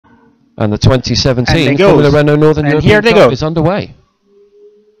And the 2017 And Formula Renault Northern and European here they Cup go. is underway.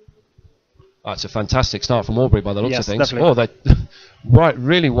 Oh, it's a fantastic start from Albury by the looks of things. Definitely. Oh, they're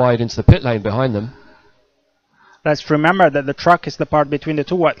really wide into the pit lane behind them. Let's remember that the truck is the part between the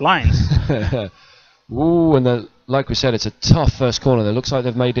two white lines. Ooh, and like we said, it's a tough first corner. It looks like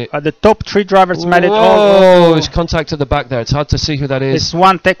they've made it. The top 3 drivers made it all. Oh, there's contact at the back there. It's hard to see who that is. It's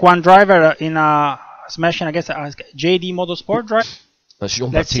one Tech 1 driver in a smashing against a JD Motorsport driver. That's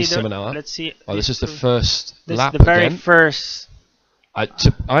Jean-Baptiste Simonella. Let's see. Oh, this is the first lap This is the very again. first.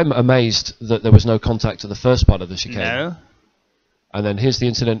 I'm amazed that there was no contact at the first part of the chicane. No. And then here's the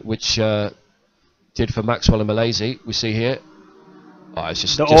incident which did for Maxwell and Malaysia. We see here. Oh, it's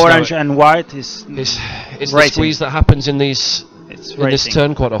just The orange and white is. It's the squeeze that happens in this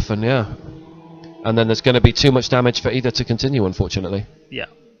turn quite often, yeah. And then there's going to be too much damage for either to continue, unfortunately. Yeah.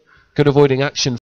 Good avoiding action.